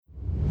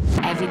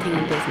everything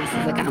in business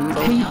is a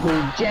gamble. People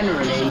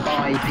generally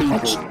buy people.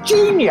 It's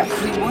genius.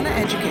 We want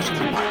an education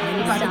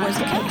department, but it was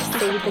the case.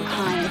 Stay with the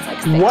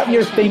client. What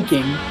you're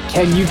thinking,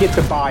 can you get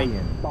the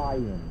buy-in?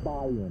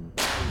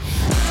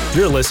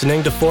 You're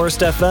listening to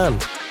Forest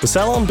FM, the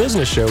Salon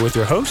Business Show with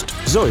your host,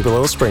 Zoe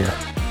Belil-Springer.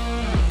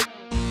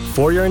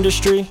 For your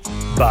industry,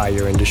 by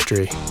your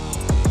industry.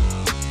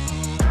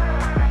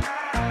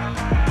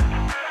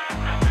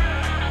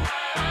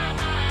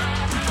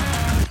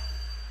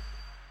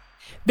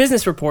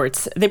 Business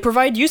reports. They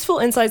provide useful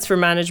insights for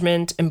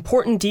management,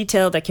 important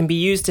detail that can be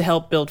used to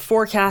help build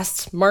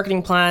forecasts,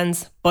 marketing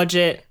plans,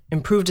 budget,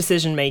 improve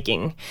decision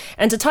making.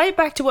 And to tie it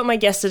back to what my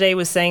guest today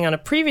was saying on a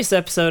previous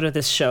episode of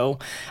this show,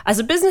 as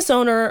a business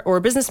owner or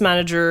a business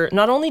manager,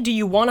 not only do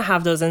you want to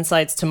have those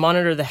insights to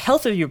monitor the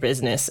health of your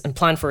business and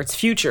plan for its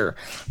future,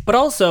 but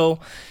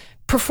also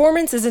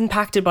performance is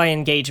impacted by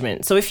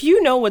engagement. So if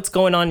you know what's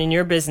going on in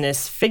your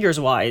business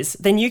figures-wise,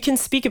 then you can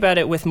speak about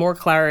it with more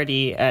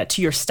clarity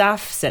to your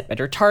staff, set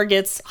better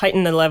targets,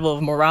 heighten the level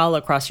of morale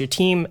across your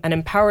team, and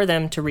empower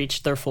them to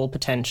reach their full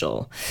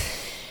potential.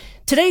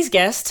 Today's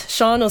guest,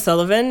 Sean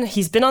O'Sullivan,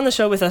 he's been on the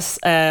show with us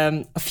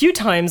a few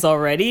times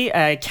already.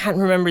 I can't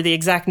remember the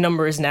exact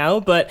numbers now,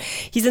 but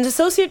he's an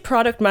associate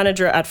product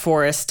manager at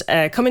Forest,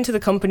 coming to the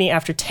company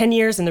after 10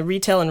 years in the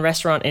retail and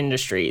restaurant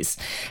industries.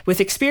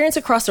 With experience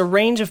across a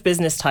range of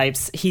business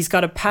types, he's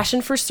got a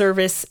passion for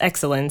service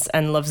excellence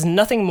and loves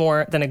nothing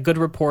more than a good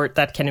report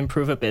that can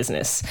improve a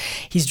business.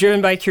 He's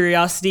driven by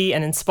curiosity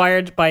and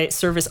inspired by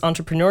service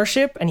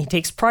entrepreneurship, and he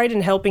takes pride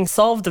in helping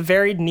solve the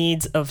varied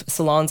needs of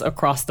salons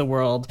across the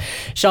world.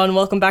 Sean,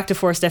 welcome back to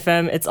Forest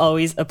FM. It's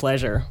always a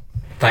pleasure.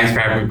 Thanks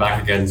for having me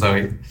back again,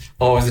 Zoe.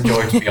 Always a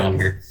joy to be on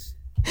here.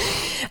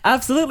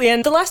 Absolutely.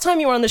 And the last time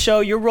you were on the show,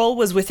 your role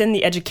was within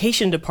the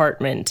education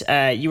department.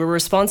 You were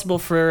responsible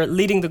for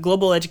leading the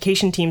global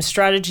education team's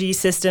strategy,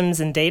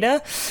 systems, and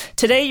data.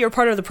 Today, you're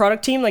part of the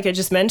product team, like I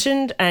just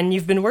mentioned, and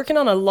you've been working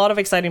on a lot of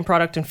exciting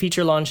product and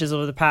feature launches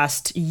over the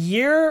past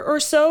year or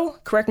so.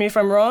 Correct me if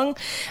I'm wrong.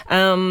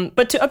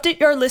 But to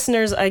update our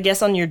listeners, I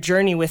guess, on your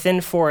journey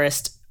within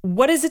Forest,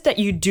 what is it that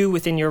you do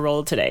within your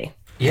role today?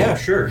 Yeah,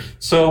 sure.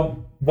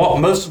 So what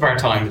most of our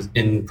time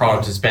in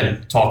product is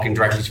spent talking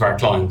directly to our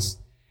clients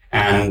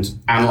and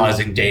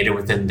analyzing data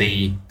within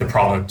the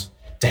product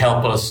to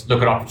help us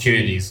look at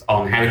opportunities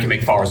on how we can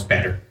make Forest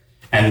better.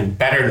 And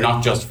better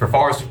not just for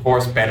Forest, of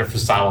course, better for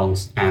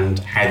salons and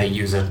how they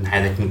use it and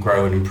how they can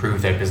grow and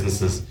improve their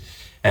businesses.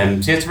 So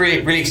it's a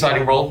really, really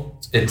exciting role.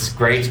 It's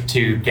great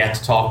to get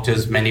to talk to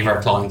as many of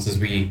our clients as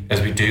we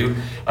do.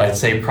 I'd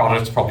say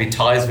product probably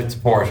ties with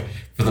support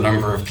for the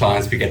number of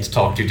clients we get to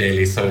talk to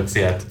daily. So it's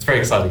very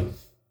exciting.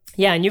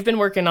 Yeah, and you've been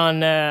working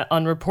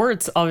on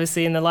reports,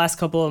 obviously, in the last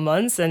couple of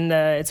months, and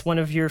it's one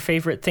of your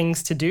favorite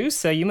things to do.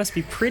 So you must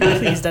be pretty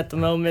pleased at the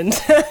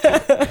moment.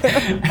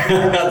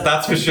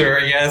 That's for sure.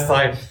 Yes,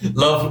 I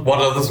love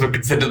what others would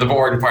consider the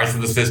boring parts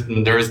of the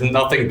system. There is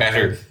nothing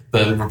better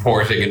than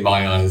reporting in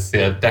my eyes.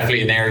 Yeah,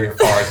 definitely an area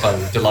for us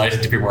I'm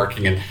delighted to be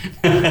working in.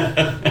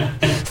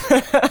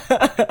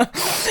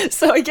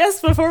 So I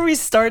guess before we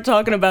start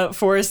talking about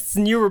Forest's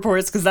new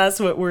reports, because that's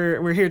what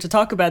we're here to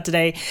talk about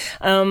today,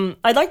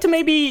 I'd like to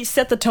maybe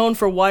set the tone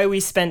for why we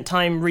spent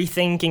time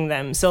rethinking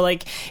them. So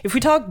like, if we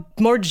talk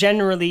more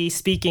generally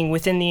speaking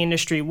within the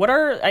industry, what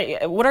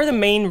are the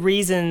main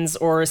reasons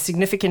or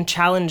significant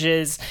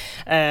challenges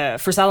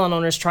for salon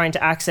owners trying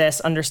to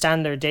access,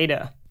 understand their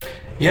data?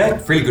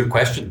 Yeah, really good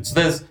question. So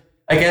there's,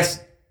 I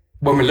guess,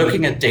 when we're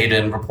looking at data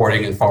and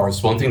reporting in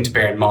Forest, one thing to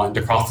bear in mind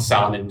across the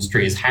salon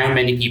industry is how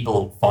many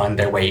people find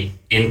their way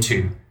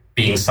into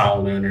being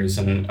salon owners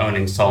and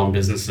owning salon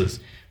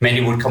businesses.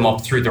 Many would come up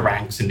through the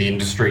ranks in the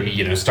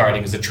industry,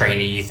 starting as a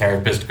trainee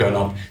therapist, going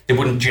up. They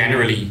wouldn't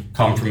generally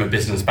come from a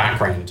business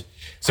background.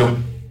 So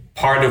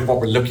part of what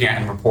we're looking at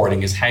in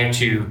reporting is how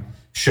to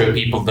show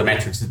people the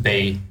metrics that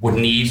they would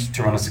need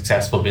to run a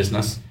successful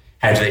business.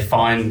 How do they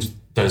find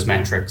those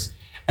metrics?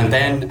 And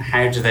then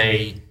how do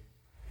they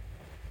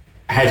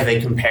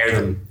compare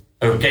them?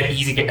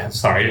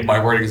 Sorry,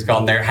 my wording has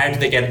gone there. How do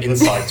they get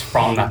insights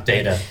from that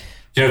data?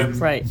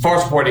 Right.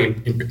 Forest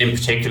reporting in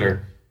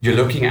particular, you're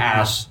looking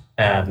at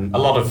a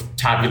lot of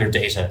tabular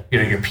data,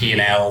 your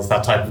P&Ls,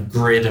 that type of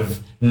grid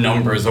of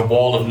numbers, a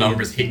wall of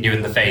numbers hitting you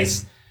in the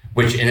face,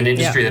 which in an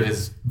industry that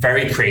is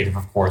very creative,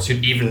 of course,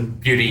 even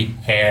beauty,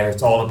 hair,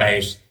 it's all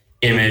about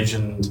image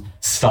and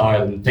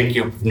style and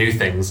thinking of new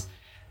things.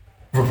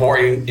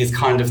 Reporting is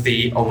kind of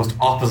the almost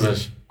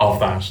opposite of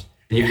that.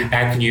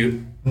 And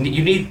you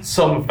need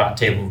some of that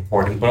table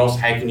reporting, but also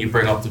how can you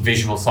bring up the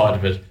visual side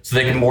of it so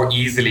they can more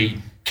easily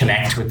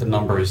connect with the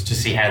numbers to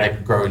see how they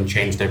can grow and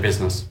change their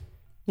business.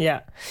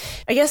 Yeah.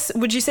 I guess,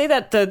 would you say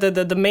that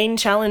the main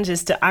challenge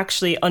is to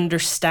actually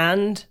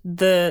understand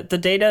the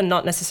data,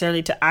 not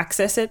necessarily to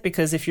access it?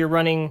 Because if you're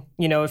running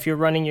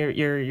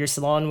your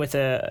salon with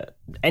a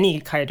any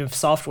kind of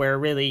software,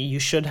 really, you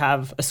should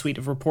have a suite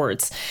of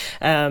reports.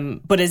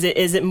 But is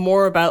it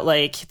more about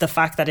like the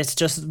fact that it's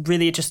just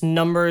really just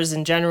numbers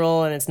in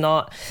general, and it's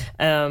not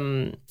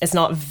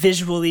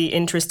visually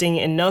interesting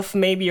enough,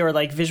 maybe, or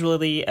like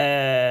visually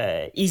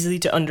easily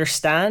to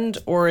understand?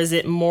 Or is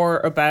it more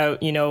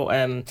about,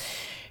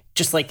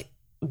 just like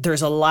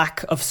there's a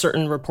lack of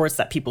certain reports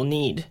that people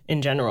need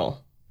in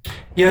general?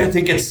 Yeah, I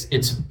think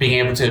it's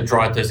being able to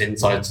draw out those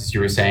insights, as you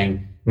were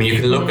saying. I mean, you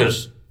can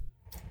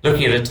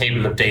looking at a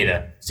table of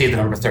data, see the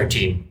number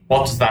 13.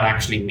 What does that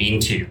actually mean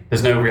to you?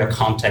 There's no real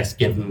context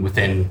given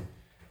within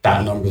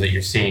that number that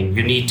you're seeing.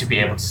 You need to be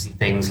able to see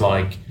things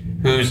like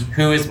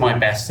who is my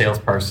best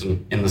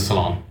salesperson in the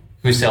salon?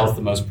 Who sells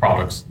the most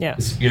products? Yeah.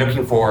 You're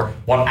looking for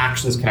what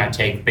actions can I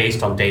take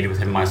based on data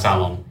within my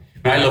salon.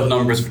 I mean, I love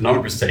numbers for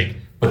numbers' sake,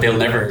 but they'll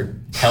never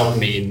help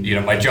me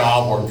in my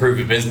job or improve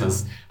a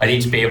business. I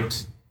need to be able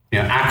to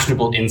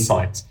actionable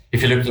insights.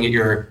 If you're looking at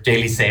your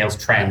daily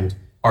sales trend,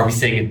 are we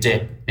seeing a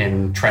dip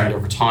in trend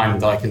over time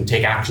that I can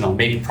take action on?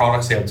 Maybe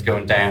product sales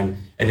going down,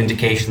 an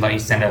indication that you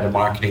send out a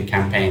marketing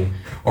campaign.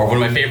 Or one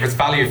of my favorites,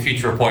 value of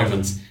future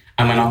appointments.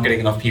 Am I not getting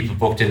enough people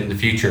booked in the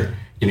future?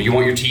 You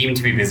want your team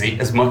to be busy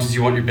as much as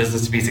you want your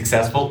business to be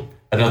successful.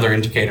 Another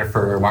indicator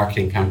for a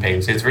marketing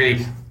campaign. So it's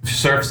really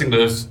surfacing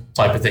those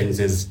type of things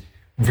is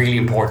really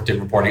important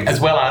in reporting, as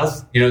well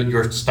as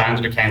your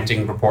standard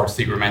accounting reports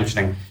that you were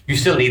mentioning. You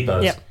still need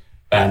those.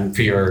 Yep.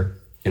 For your,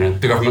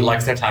 the government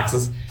likes their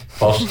taxes,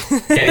 but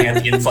getting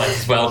at the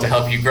insights as well to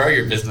help you grow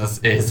your business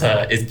is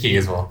key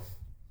as well.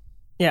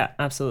 Yeah,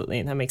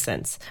 absolutely. That makes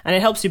sense. And it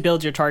helps you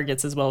build your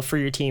targets as well for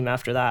your team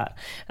after that.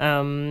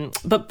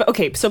 But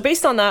okay, so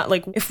based on that,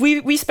 like if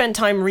we spend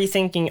time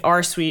rethinking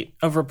our suite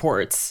of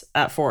reports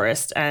at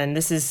Forest, and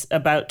this is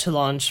about to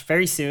launch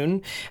very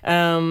soon,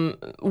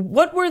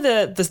 what were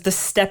the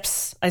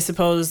steps, I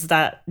suppose,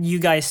 that you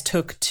guys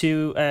took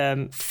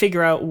to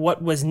figure out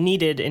what was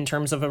needed in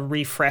terms of a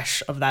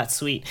refresh of that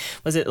suite?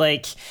 Was it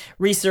like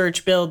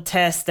research, build,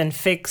 test, and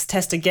fix,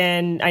 test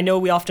again? I know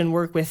we often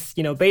work with,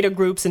 beta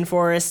groups in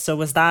Forest, so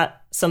was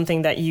that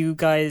something that you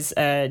guys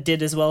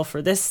did as well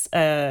for this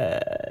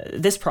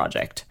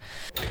project?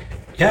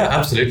 Yeah,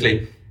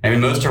 absolutely. I mean,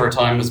 most of our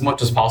time, as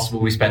much as possible,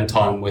 we spend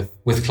time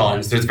with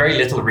clients. There's very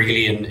little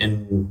really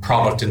in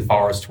product in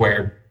Forest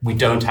where we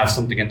don't have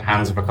something in the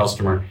hands of a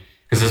customer.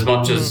 Because as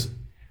much as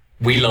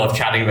we love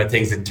chatting about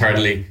things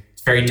internally,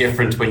 it's very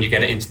different when you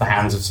get it into the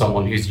hands of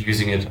someone who's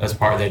using it as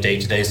part of their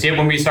day-to-day. So yeah,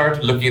 when we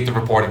started looking at the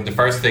reporting, the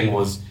first thing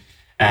was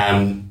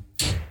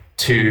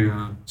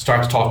to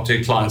start to talk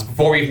to clients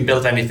before we even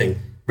built anything.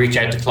 Reach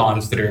out to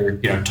clients that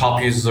are top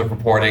users of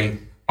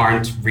reporting,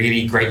 aren't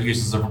really great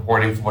users of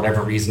reporting for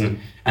whatever reason,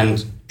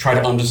 and try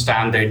to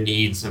understand their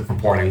needs of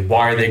reporting.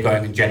 Why are they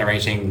going and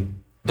generating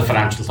the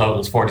financial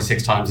totals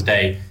 46 times a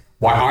day?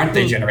 Why aren't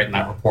they generating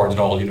that report at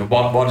all?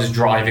 What is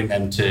driving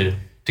them to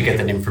get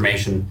that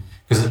information?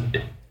 Because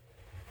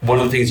one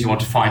of the things you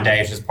want to find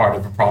out as part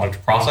of a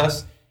product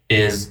process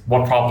is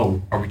what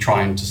problem are we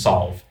trying to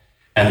solve?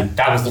 And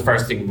that was the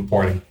first thing in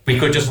reporting. We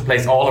could just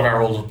replace all of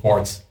our old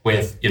reports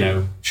with,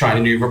 shiny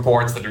new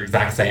reports that are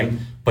exact same.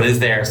 But is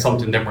there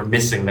something that we're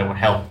missing that would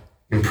help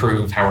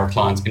improve how our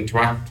clients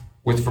interact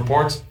with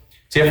reports?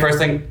 So yeah, first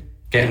thing,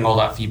 getting all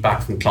that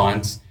feedback from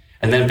clients,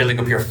 and then building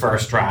up your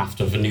first draft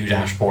of a new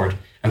dashboard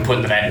and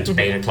putting it out into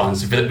beta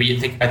clients. So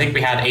I think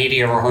we had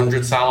 80 or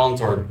 100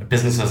 salons, or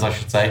businesses, I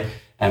should say,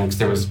 because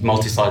there was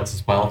multi-sites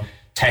as well,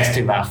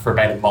 testing that for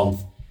about a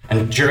month.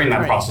 And during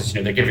that process,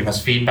 they're giving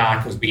us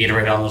feedback as we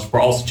iterate on it.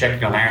 We're also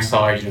checking on our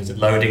side, is it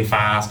loading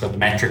fast? Are the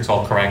metrics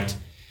all correct?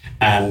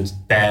 And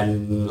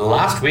then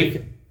last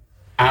week,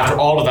 after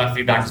all of that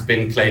feedback has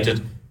been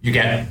collated, you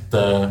get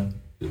the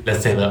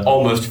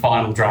almost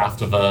final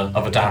draft of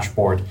a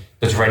dashboard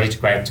that's ready to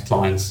go out to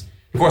clients.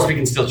 Of course, we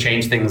can still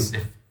change things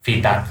if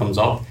feedback comes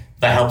up.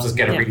 That helps us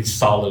get a really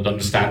solid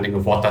understanding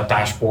of what that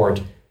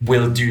dashboard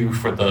will do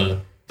for the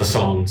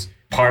salons.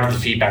 Part of the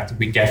feedback that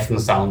we get from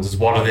the salons is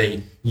what are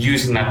they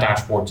using that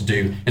dashboard to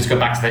do? Let's go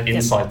back to that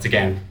insights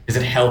again. Is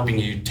it helping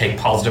you take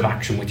positive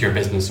action with your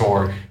business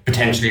or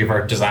potentially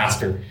avert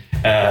disaster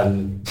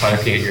by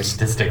looking at your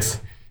statistics?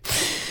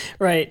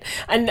 Right.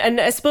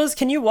 And I suppose,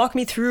 can you walk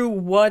me through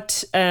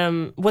what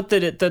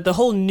the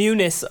whole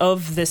newness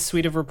of this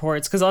suite of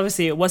reports? Because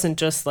obviously it wasn't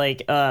just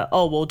like,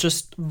 we'll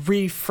just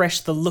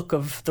refresh the look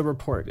of the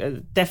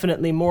report.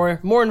 Definitely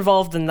more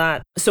involved than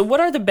that. So what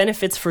are the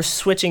benefits for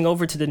switching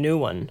over to the new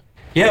one?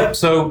 Yeah,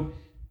 so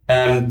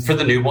for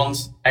the new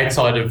ones,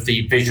 outside of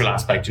the visual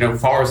aspect,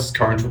 Forest's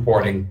current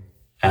reporting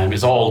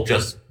is all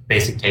just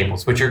basic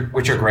tables, which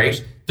are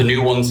great. The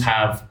new ones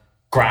have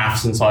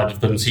graphs inside of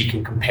them, so you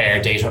can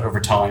compare data over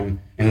time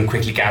and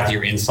quickly gather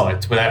your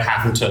insights without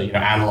having to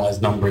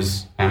analyze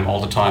numbers all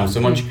the time.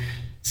 So much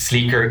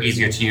sleeker,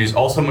 easier to use,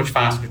 also much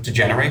faster to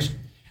generate.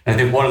 And I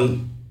think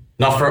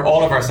not for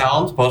all of our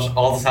salons, but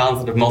all the salons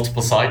that have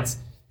multiple sites,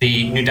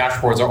 the new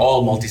dashboards are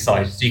all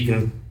multi-site, so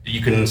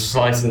you can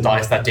slice and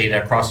dice that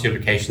data across your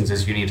locations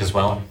as you need as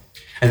well.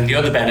 And the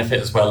other benefit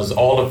as well is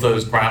all of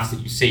those graphs that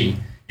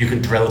you you can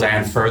drill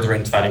down further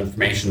into that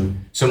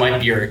information. So it might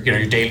be your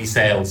daily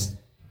sales.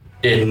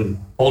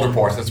 In old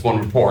reports, that's one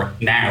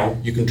report. Now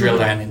you can drill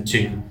down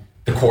into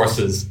the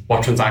courses,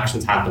 what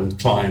transactions happened,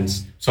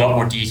 clients. So a lot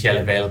more detail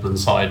available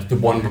inside the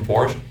one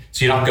report.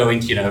 So you're not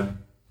going to,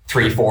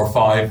 3, 4,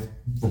 5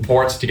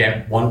 reports to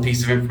get one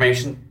piece of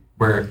information.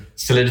 We're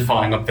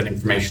solidifying up that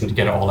information to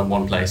get it all in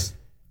one place.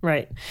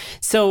 Right.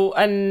 So,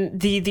 and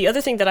the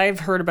other thing that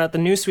I've heard about the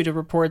new suite of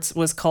reports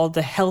was called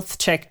the Health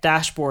Check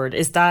Dashboard.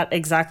 Is that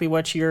exactly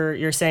what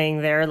you're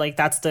saying there? Like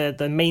that's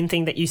the main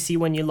thing that you see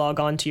when you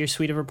log on to your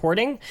suite of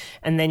reporting,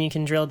 and then you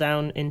can drill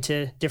down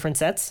into different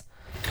sets?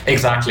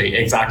 Exactly.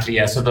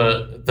 Yeah. So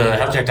the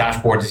Health Check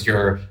Dashboard is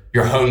your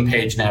home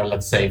page now,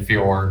 let's say, for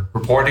your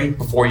reporting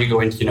before you go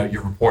into,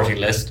 your reporting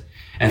list.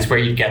 And it's where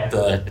you get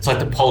it's like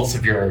the pulse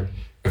of your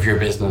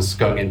business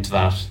going into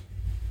that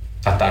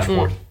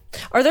dashboard.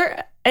 Are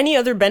there any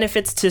other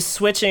benefits to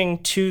switching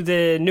to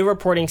the new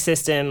reporting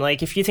system?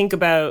 Like if you think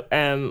about,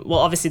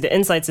 obviously the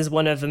insights is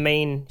one of the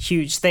main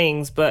huge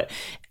things, but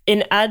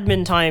in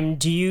admin time,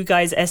 do you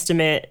guys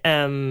estimate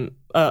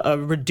a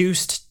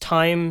reduced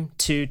time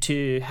to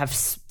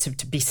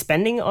be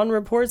spending on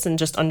reports and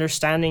just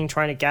understanding,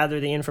 trying to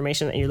gather the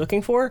information that you're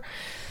looking for?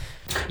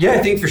 Yeah, I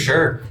think for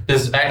sure.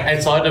 There's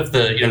outside of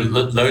the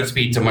load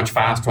speeds are much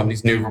faster on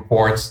these new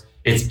reports.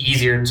 It's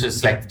easier to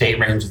select the date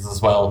ranges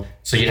as well.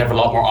 So you'd have a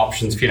lot more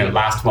options for,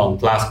 last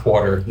month, last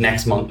quarter,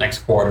 next month, next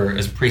quarter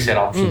as preset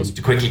options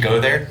to quickly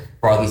go there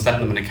rather than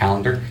setting them in a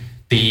calendar.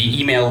 The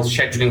email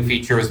scheduling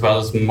feature as well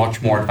is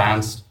much more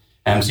advanced.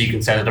 So you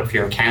can set it up for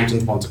your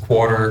accountant once a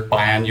quarter,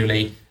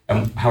 biannually,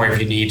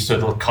 however you need. So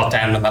it'll cut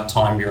down on that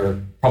time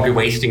you're probably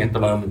wasting at the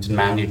moment in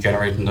manually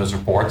generating those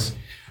reports.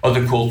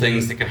 Other cool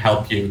things that can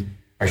help you,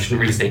 I shouldn't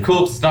really say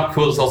cool, because it's not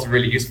cool, it's also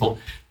really useful,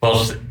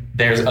 but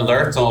there's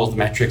alerts on all of the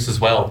metrics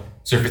as well.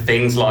 So for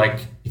things like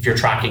if you're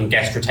tracking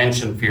guest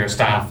retention for your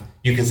staff,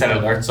 you can set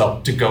alerts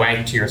up to go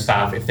out to your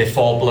staff. If they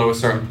fall below a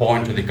certain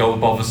point or they go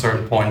above a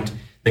certain point,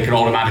 they can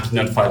automatically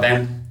notify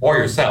them or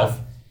yourself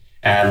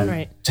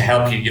to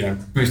help you,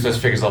 boost those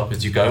figures up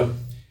as you go.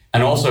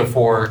 And also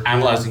for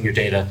analyzing your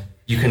data,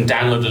 you can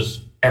download it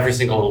every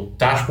single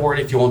dashboard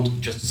if you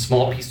want just a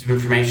small piece of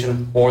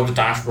information, or the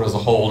dashboard as a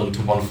whole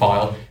into one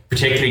file.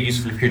 Particularly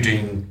useful if you're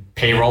doing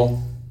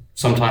payroll,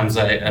 sometimes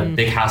a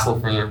big hassle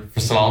for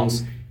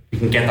salons. You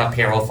can get that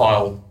payroll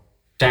file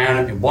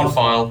down in one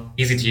file,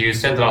 easy to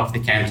use, send it off to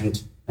the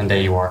accountant, and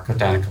there you are, cut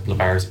down a couple of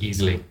hours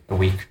easily a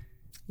week.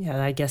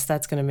 Yeah, I guess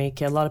that's going to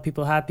make a lot of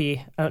people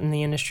happy out in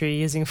the industry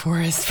using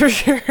Forest for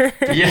sure.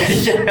 Yeah,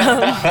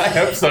 I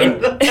hope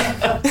so.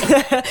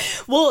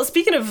 Well,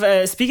 speaking of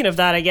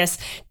that, I guess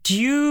do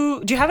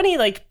you have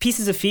any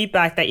pieces of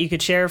feedback that you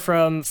could share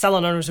from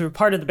salon owners who are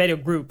part of the beta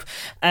group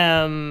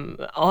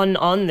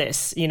on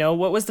this?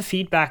 What was the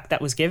feedback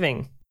that was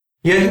giving?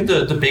 Yeah, I think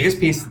the biggest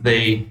piece that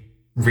they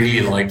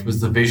really liked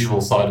was the visual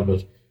side of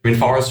it. I mean,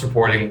 Forest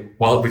reporting,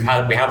 while we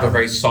have a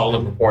very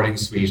solid reporting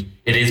suite,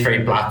 it is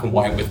very black and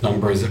white with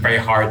numbers. It's very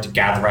hard to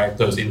gather out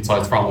those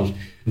insights from it.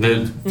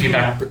 The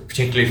feedback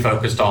particularly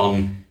focused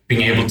on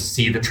being able to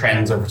see the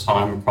trends over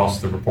time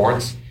across the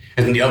reports.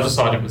 And then the other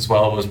side of it as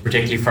well was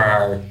particularly for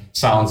our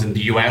salons in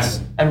the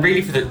US and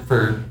really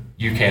for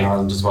UK and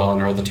Ireland as well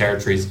and our other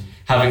territories,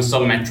 having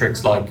some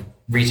metrics like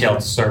retail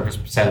to service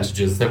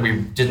percentages that we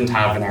didn't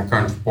have in our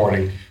current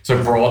reporting.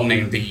 So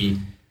broadening the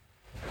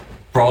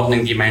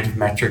amount of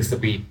metrics that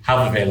we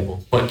have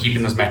available, but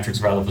keeping those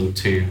metrics relevant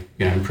to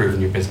improving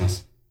your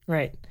business.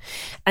 Right.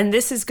 And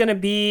this is going to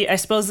be, I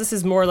suppose this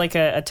is more like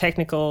a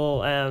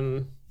technical,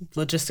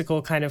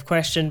 logistical kind of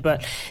question,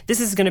 but this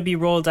is going to be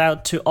rolled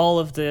out to all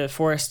of the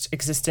Forest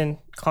existing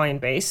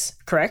client base,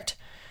 correct?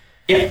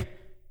 Yeah.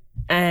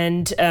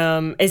 And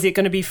is it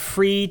going to be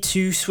free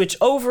to switch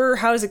over?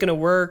 How is it going to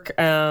work?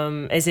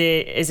 Is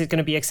it going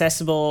to be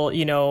accessible,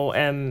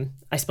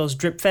 I suppose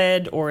drip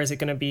fed, or is it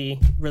going to be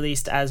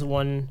released as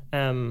one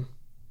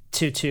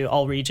to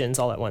all regions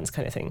all at once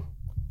kind of thing?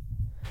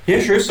 Yeah,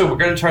 sure. So we're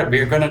going to turn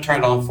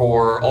it on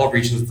for all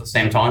regions at the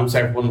same time, so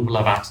everyone will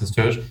have access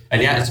to it.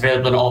 And yeah, it's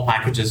available in all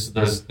packages.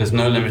 So there's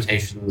no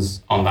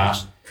limitations on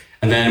that.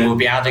 And then we'll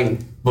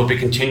be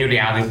continually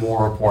adding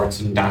more reports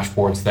and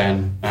dashboards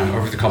then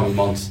over the coming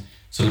months.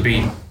 So it'll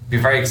be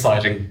very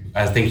exciting.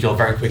 I think you'll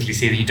very quickly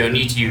see that you don't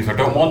need to use or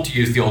don't want to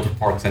use the old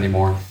reports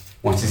anymore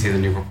once you see the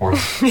new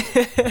reports.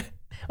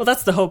 Well,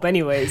 that's the hope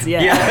anyways,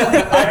 yeah.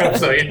 Yeah, I hope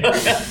so,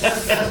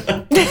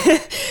 yeah.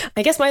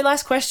 I guess my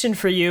last question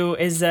for you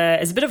is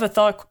a bit of a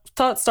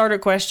thought starter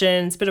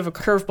question. It's a bit of a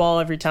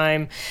curveball every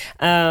time.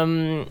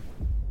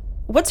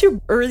 What's your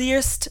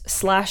earliest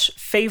 /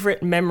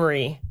 favorite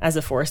memory as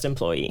a Forest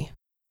employee?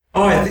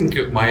 Oh, I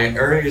think my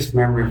earliest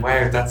memory,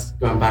 wow, that's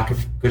going back a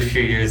good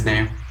few years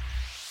now.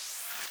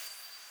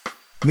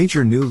 Meet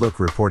your new look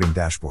reporting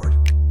dashboard.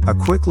 A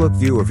quick look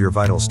view of your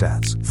vital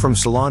stats, from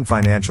salon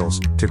financials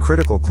to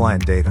critical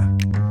client data.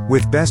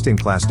 With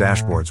best-in-class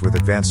dashboards with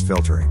advanced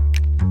filtering.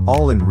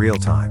 All in real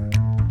time.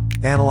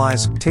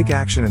 Analyze, take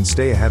action, and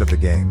stay ahead of the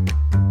game.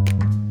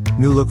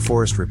 New Look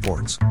Forest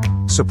reports.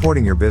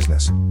 Supporting your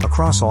business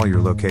across all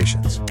your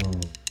locations.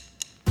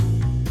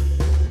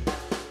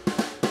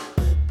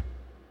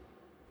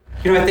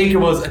 I think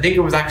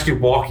it was actually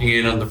walking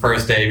in on the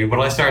first day. I mean, when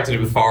I started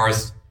with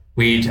Forest,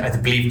 we'd, I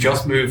believe,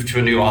 just moved to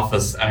a new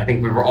office. And I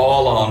think we were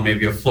all on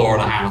maybe a floor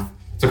and a half.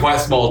 So quite a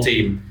small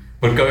team.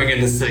 But going in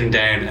and sitting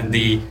down and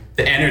the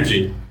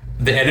energy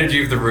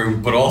of the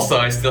room, but also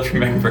I still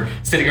remember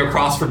sitting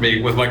across from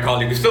me with my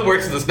colleague who still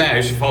works with us now,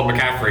 Siobhan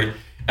McCaffrey,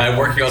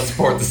 working on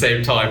support at the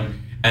same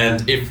time.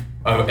 And if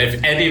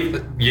any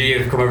of you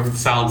have come over to the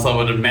Salon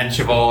Summit and met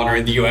Siobhan, or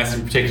in the US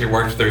in particular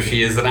worked with her,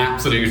 she is an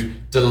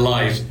absolute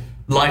delight,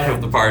 life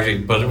of the party.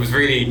 But it was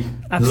really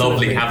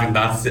lovely having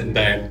that sitting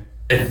down.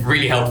 It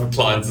really helped with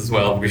clients as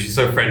well, because she's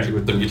so friendly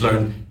with them. You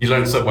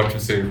learn so much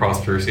from sitting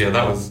across to her. So yeah,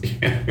 that was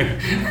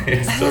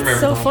That's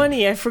so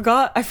funny. I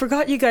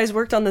forgot you guys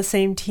worked on the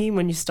same team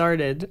when you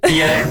started.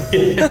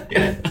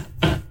 Yeah.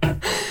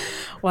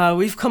 Wow,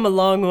 we've come a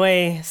long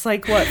way. It's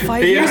like, what,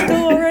 5 years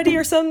ago already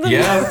or something?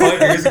 Yeah,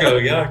 5 years ago.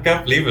 Yeah, I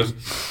can't believe it.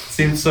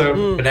 Seems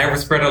so. But now we're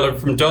spread all over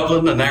from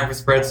Dublin, and now we're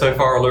spread so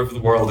far all over the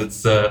world.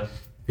 It's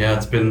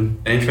it's been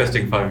an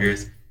interesting 5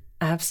 years.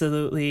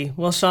 Absolutely.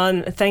 Well,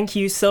 Sean, thank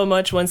you so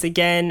much once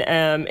again.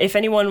 If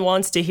anyone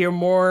wants to hear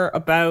more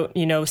about,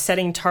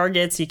 setting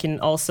targets, you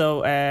can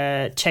also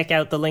check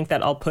out the link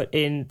that I'll put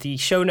in the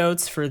show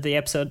notes for the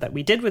episode that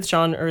we did with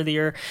Sean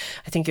earlier.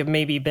 I think it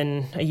maybe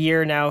been a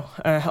year now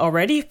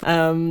already.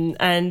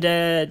 And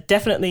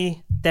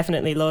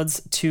definitely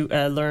loads to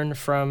learn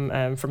from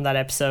that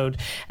episode.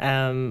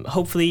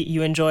 Hopefully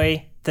you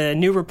enjoy the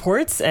new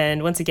reports.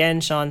 And once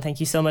again, Sean, thank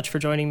you so much for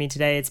joining me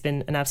today. It's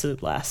been an absolute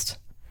blast.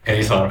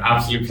 Anytime.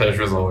 Absolute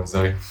pleasure as always,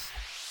 Zoe.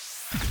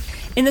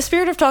 In the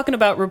spirit of talking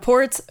about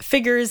reports,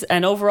 figures,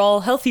 and overall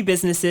healthy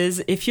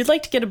businesses, if you'd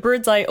like to get a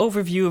bird's eye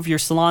overview of your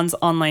salon's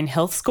online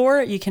health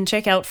score, you can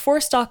check out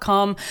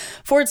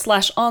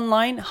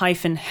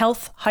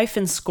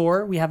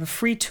forest.com/online-health-score. We have a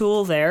free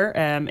tool there.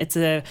 It's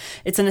an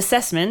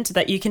assessment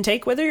that you can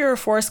take whether you're a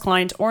Forest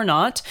client or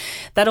not.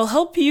 That'll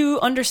help you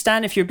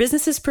understand if your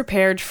business is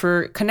prepared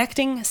for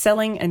connecting,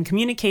 selling, and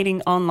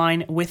communicating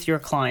online with your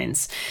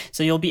clients.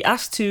 So you'll be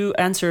asked to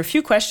answer a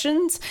few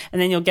questions,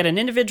 and then you'll get an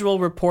individual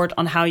report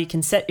on how you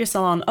can set your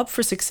salon up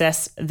for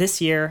success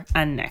this year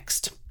and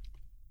next.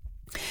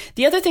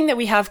 The other thing that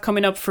we have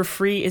coming up for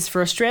free is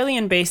for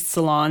Australian-based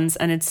salons,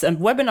 and it's a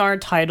webinar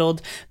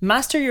titled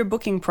Master Your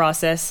Booking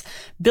Process,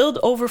 Build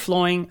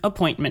Overflowing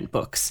Appointment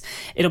Books.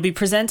 It'll be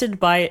presented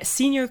by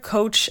senior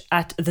coach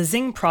at the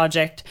Zing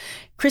Project,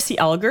 Chrissy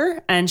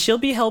Alger, and she'll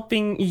be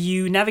helping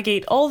you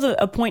navigate all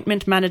the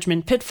appointment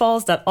management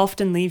pitfalls that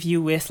often leave you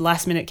with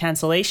last-minute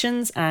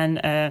cancellations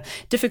and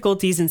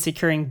difficulties in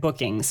securing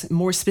bookings.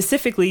 More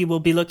specifically, we'll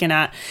be looking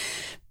at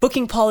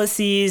booking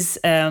policies,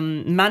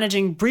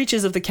 managing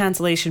breaches of the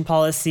cancellation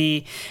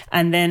policy,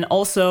 and then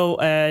also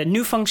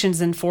new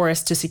functions in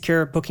Forest to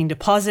secure booking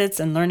deposits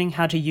and learning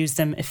how to use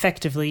them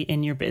effectively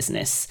in your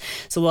business.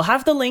 So we'll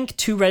have the link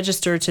to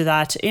register to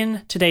that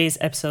in today's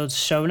episode's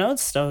show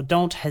notes, so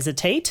don't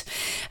hesitate.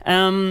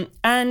 And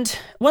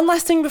one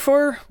last thing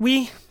before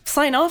we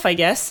sign off, I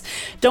guess.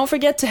 Don't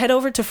forget to head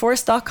over to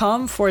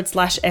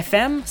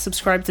forest.com/FM,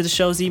 subscribe to the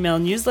show's email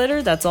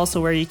newsletter. That's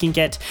also where you can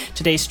get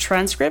today's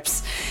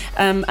transcripts.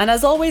 And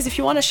as always, if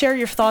you want to share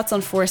your thoughts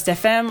on Forest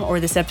FM or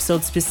this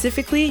episode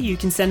specifically, you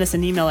can send us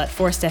an email at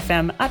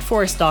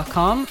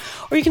forestfm@forest.com,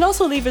 or you can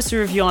also leave us a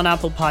review on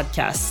Apple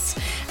Podcasts.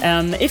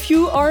 If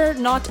you are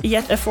not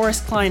yet a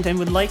Forest client and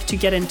would like to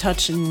get in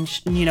touch and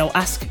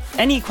ask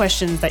any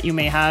questions that you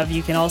may have,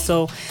 you can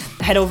also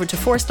head over to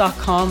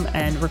forest.com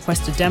and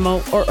request a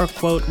demo or a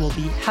quote. We'll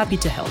be happy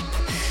to help.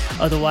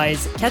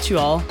 Otherwise, catch you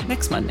all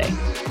next Monday.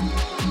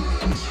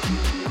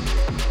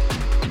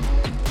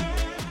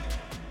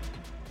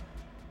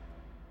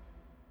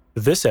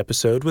 This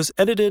episode was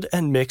edited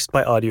and mixed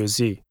by Audio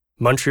Z,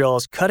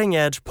 Montreal's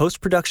cutting-edge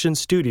post-production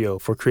studio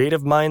for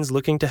creative minds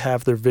looking to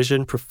have their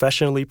vision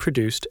professionally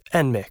produced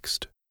and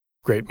mixed.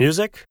 Great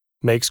music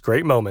makes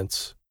great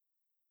moments.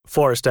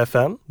 Forest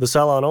FM, the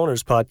Salon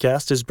Owners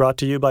Podcast, is brought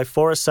to you by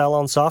Forest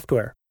Salon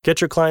Software.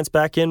 Get your clients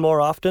back in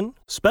more often,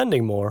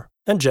 spending more,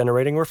 and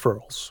generating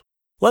referrals.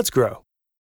 Let's grow.